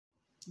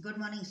Good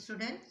morning,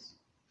 students.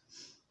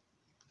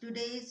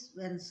 Today is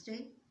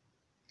Wednesday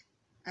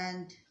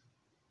and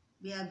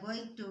we are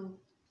going to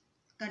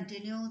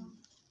continue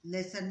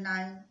lesson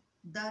 9,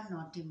 The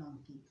Naughty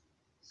Monkey.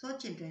 So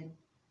children,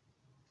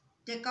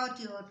 take out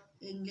your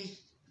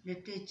English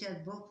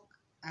literature book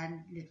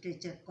and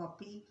literature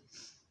copy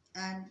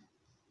and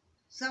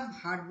some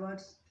hard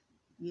words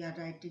we are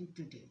writing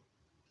today.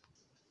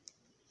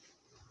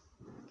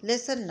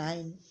 Lesson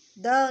 9,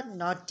 The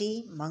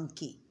Naughty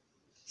Monkey.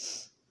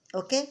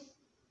 Okay?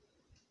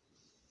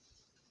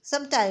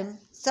 Sometimes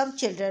some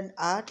children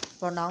are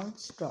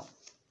pronounced wrong.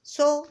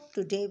 So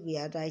today we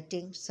are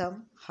writing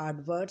some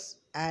hard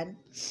words and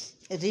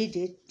read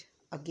it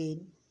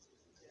again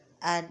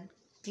and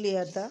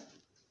clear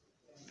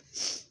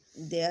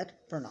their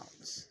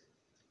pronouns.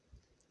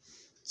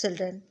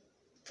 Children,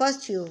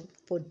 first you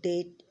put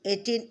date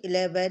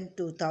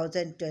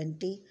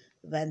 18/11/2020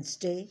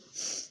 Wednesday,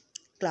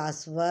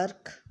 class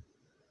work,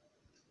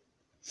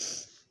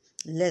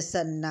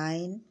 lesson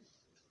 9.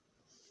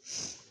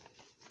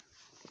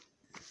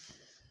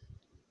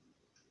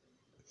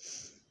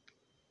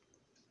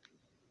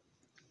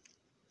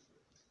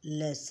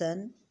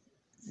 Lesson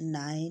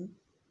 9,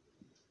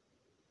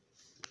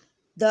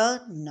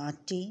 The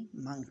Naughty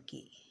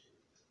Monkey.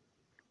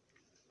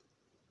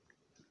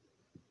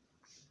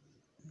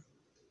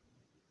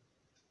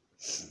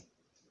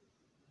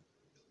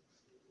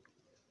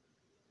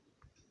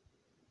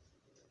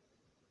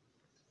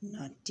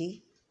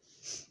 Naughty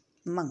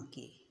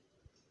monkey.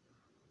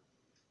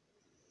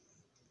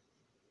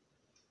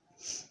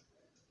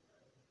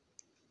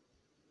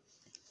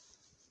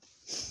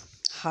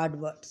 Hard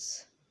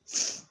words.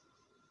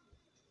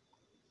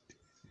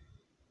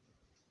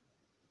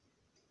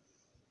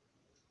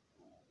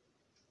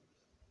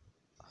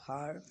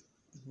 Hard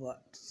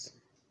words.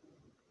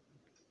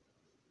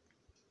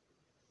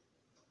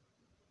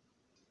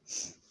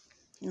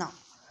 Now,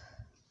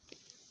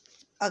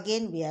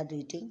 again we are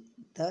reading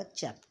the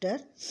chapter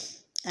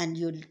and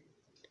you'll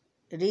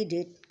read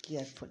it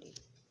carefully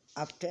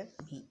after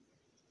me.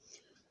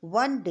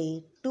 One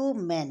day, two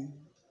men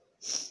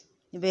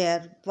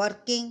were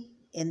working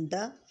in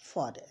the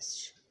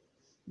forest.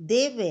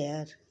 They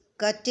were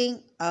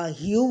cutting a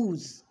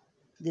huge,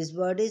 this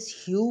word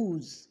is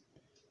huge,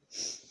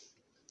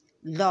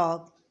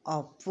 log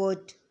of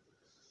wood.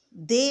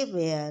 They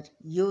were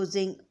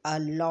using a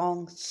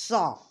long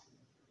saw.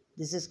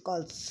 This is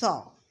called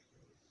saw.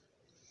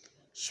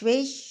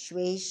 Swish,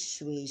 swish,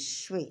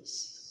 swish,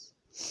 swish.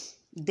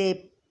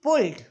 They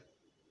pulled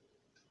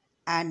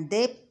and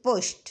they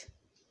pushed.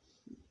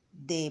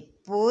 They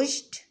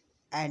pushed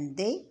and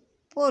they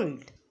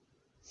pulled.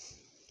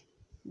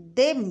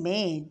 They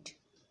made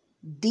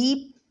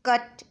deep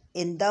cut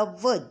in the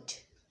wood.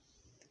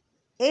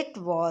 It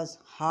was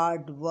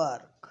hard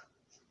work.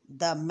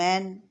 The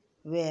men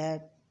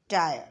were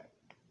tired.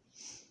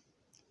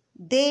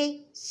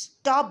 They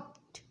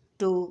stopped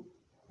to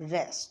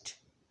rest.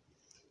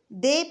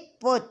 They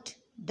put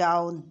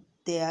down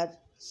their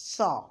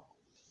saw.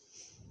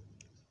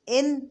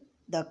 In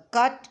the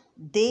cut,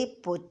 they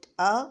put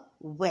a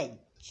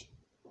wedge.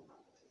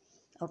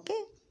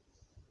 Okay?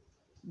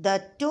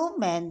 The two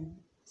men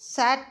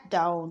sat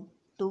down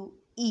to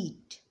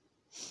eat.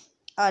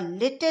 A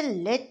little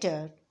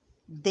later,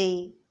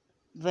 they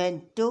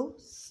went to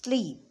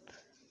sleep.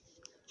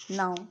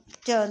 Now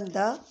turn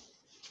the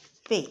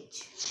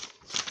page.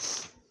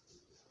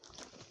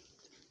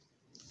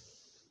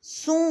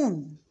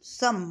 Soon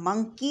some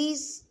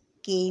monkeys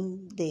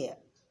came there.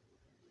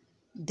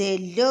 They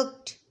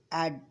looked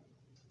at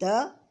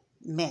the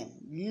men.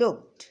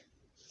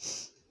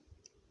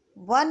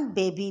 One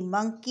baby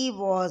monkey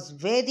was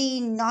very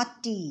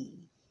naughty.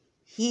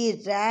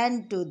 He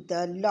ran to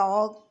the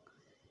log.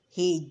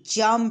 He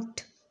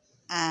jumped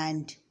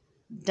and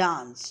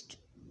danced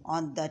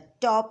on the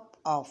top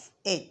of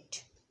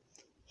it.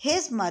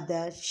 His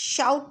mother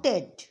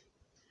shouted,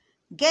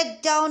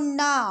 "Get down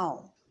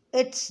now,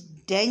 it's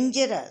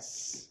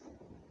dangerous."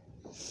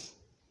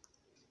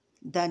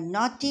 The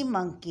naughty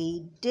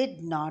monkey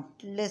did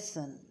not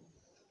listen.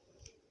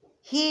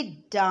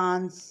 He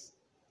danced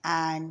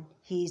and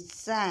he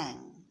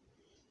sang.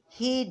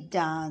 He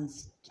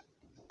danced,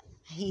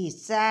 he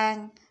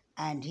sang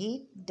and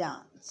he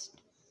danced.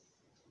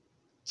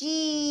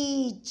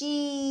 Gee,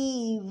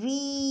 gee,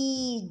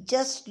 wee,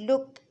 just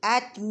look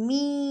at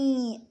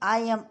me. I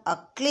am a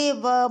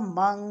clever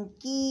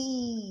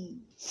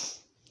monkey.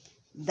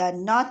 The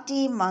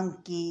naughty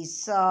monkey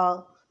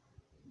saw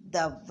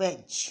the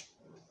wedge.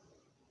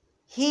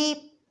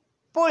 He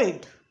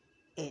pulled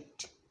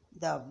it.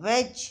 The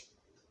wedge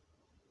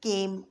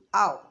came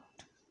out.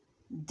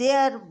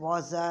 There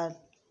was a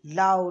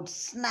loud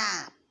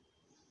snap.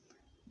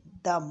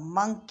 The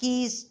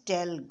monkey's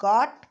tail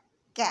got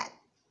caught.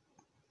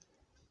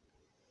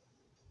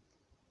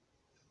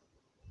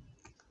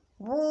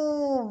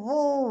 Woo,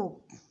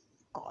 woo,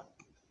 God,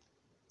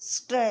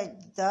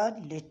 scratched the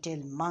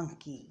little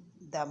monkey.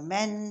 The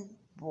men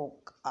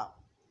woke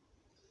up.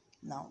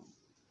 Now,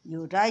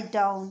 you write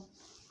down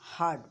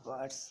hard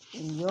words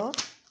in your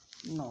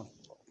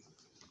notebook.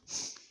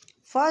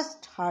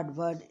 First hard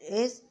word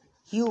is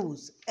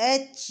hues.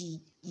 H-U-G-E,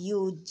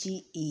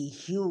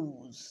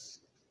 hues.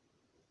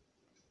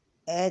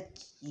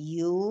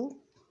 H-U-G-E,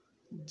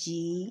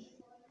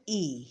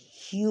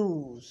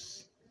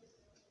 hues.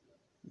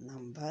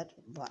 Number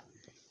 1.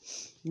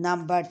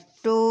 Number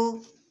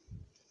 2,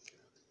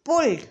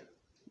 pulled.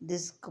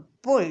 This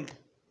pulled.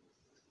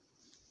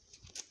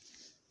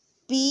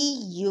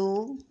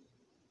 P-U-L-L-E-D,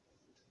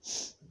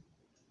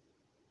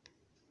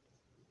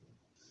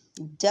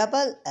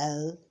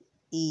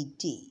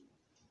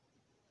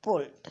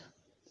 pulled.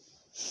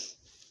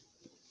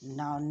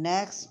 Now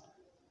next,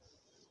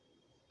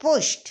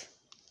 pushed.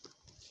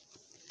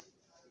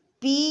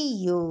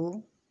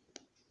 P-U-S-E-D,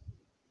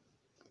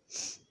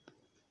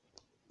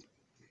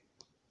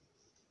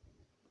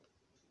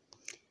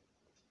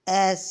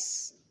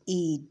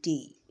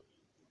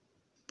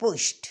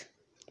 pushed.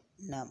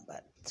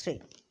 Number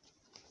 3,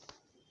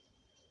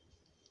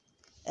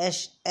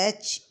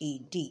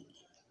 S-H-E-D,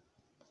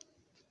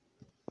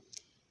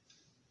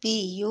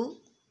 P-U-S-H-E-D,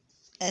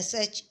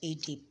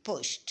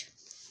 pushed.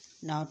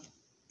 Now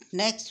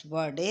next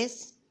word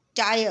is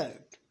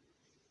tired.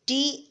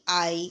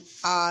 T-I-R-E-D.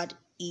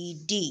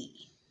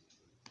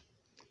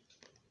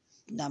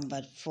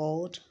 Number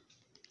 4,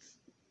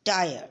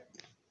 tired.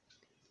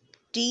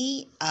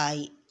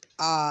 T-I-R-E-D,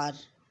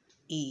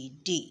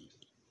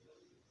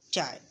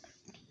 tired.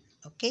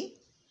 Okay.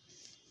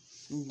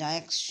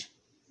 Next,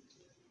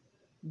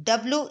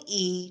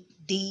 W-E-D-G-E,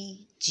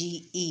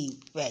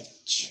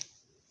 wedge.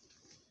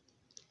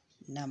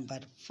 Number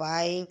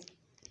 5,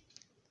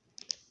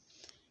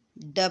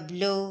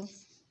 W-E-D-G-E,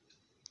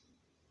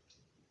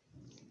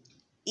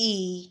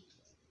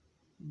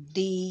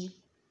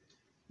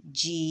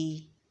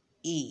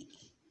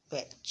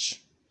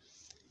 wedge.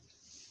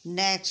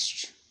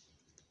 Next,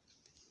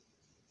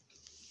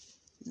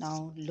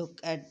 now look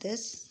at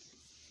this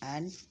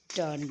and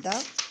turn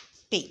the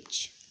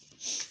page.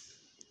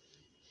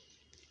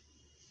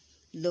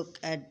 Look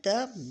at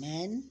the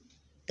man.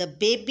 The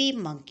baby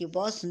monkey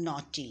was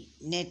naughty.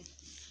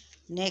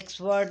 Next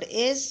word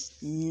is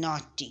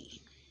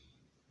naughty.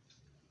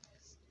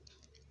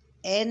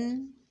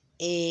 N-A-U-G-H-T-Y,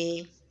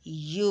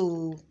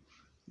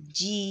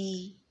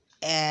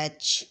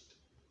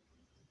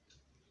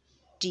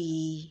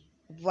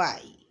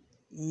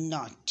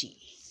 naughty.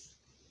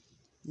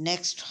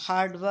 Next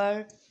hard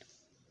word,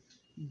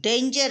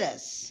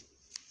 dangerous.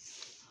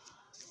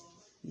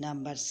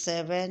 Number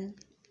 7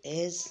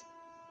 is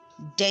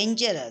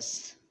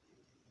dangerous.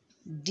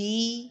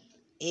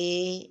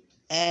 D-A-N-G-E-R-O-U-S,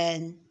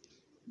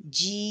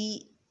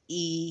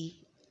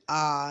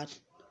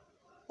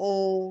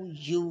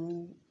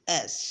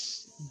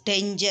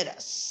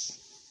 dangerous.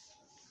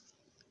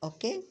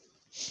 Okay.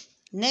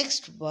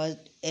 Next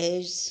word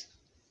is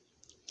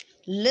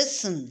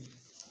listen.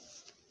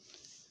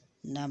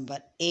 Number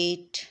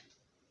 8,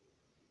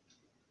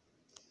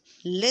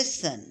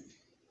 listen.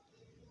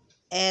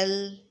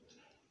 L-I-S-T-E-N,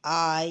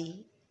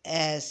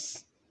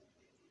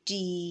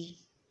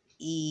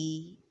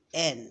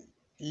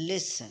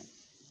 listen.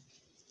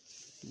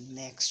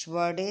 Next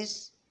word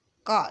is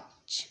caught.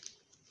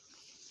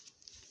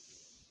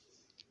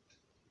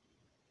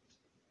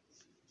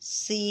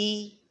 C-A-U-G-H-T,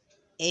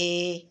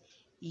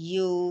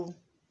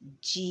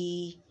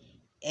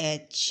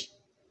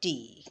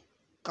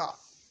 caught.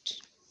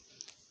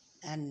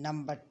 And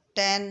number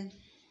 10,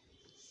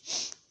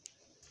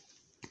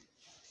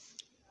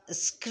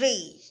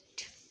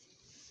 screeched.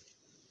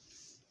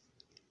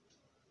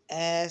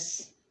 S-H-R-I-E-K-E-D,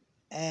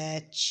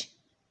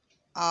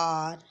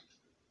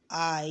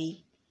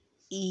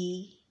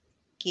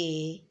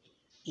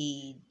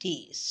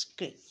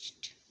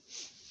 screeched.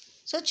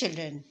 So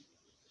children,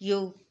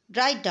 you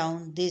write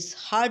down these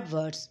hard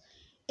words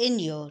in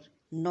your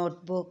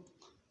notebook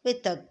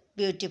with a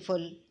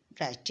beautiful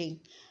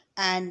writing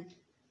and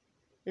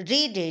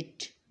read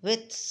it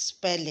with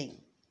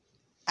spelling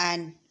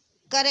and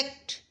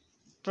correct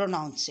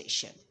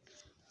pronunciation.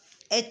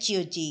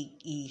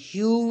 H-U-G-E,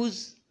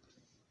 hues,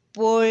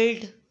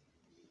 pulled,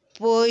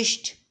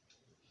 pushed,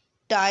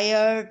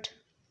 tired,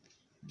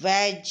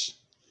 wedge,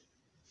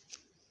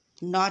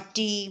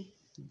 naughty,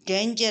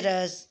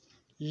 dangerous,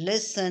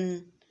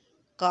 listen,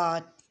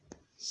 caught,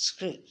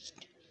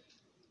 screeched.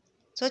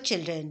 So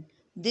children,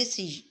 this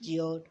is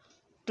your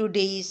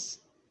today's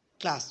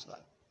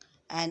classwork,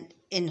 and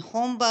in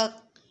homework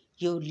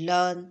you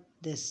learn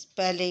the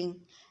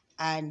spelling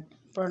and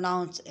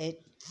pronounce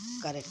it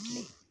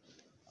correctly.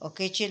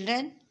 Okay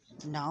children,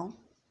 now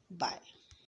bye.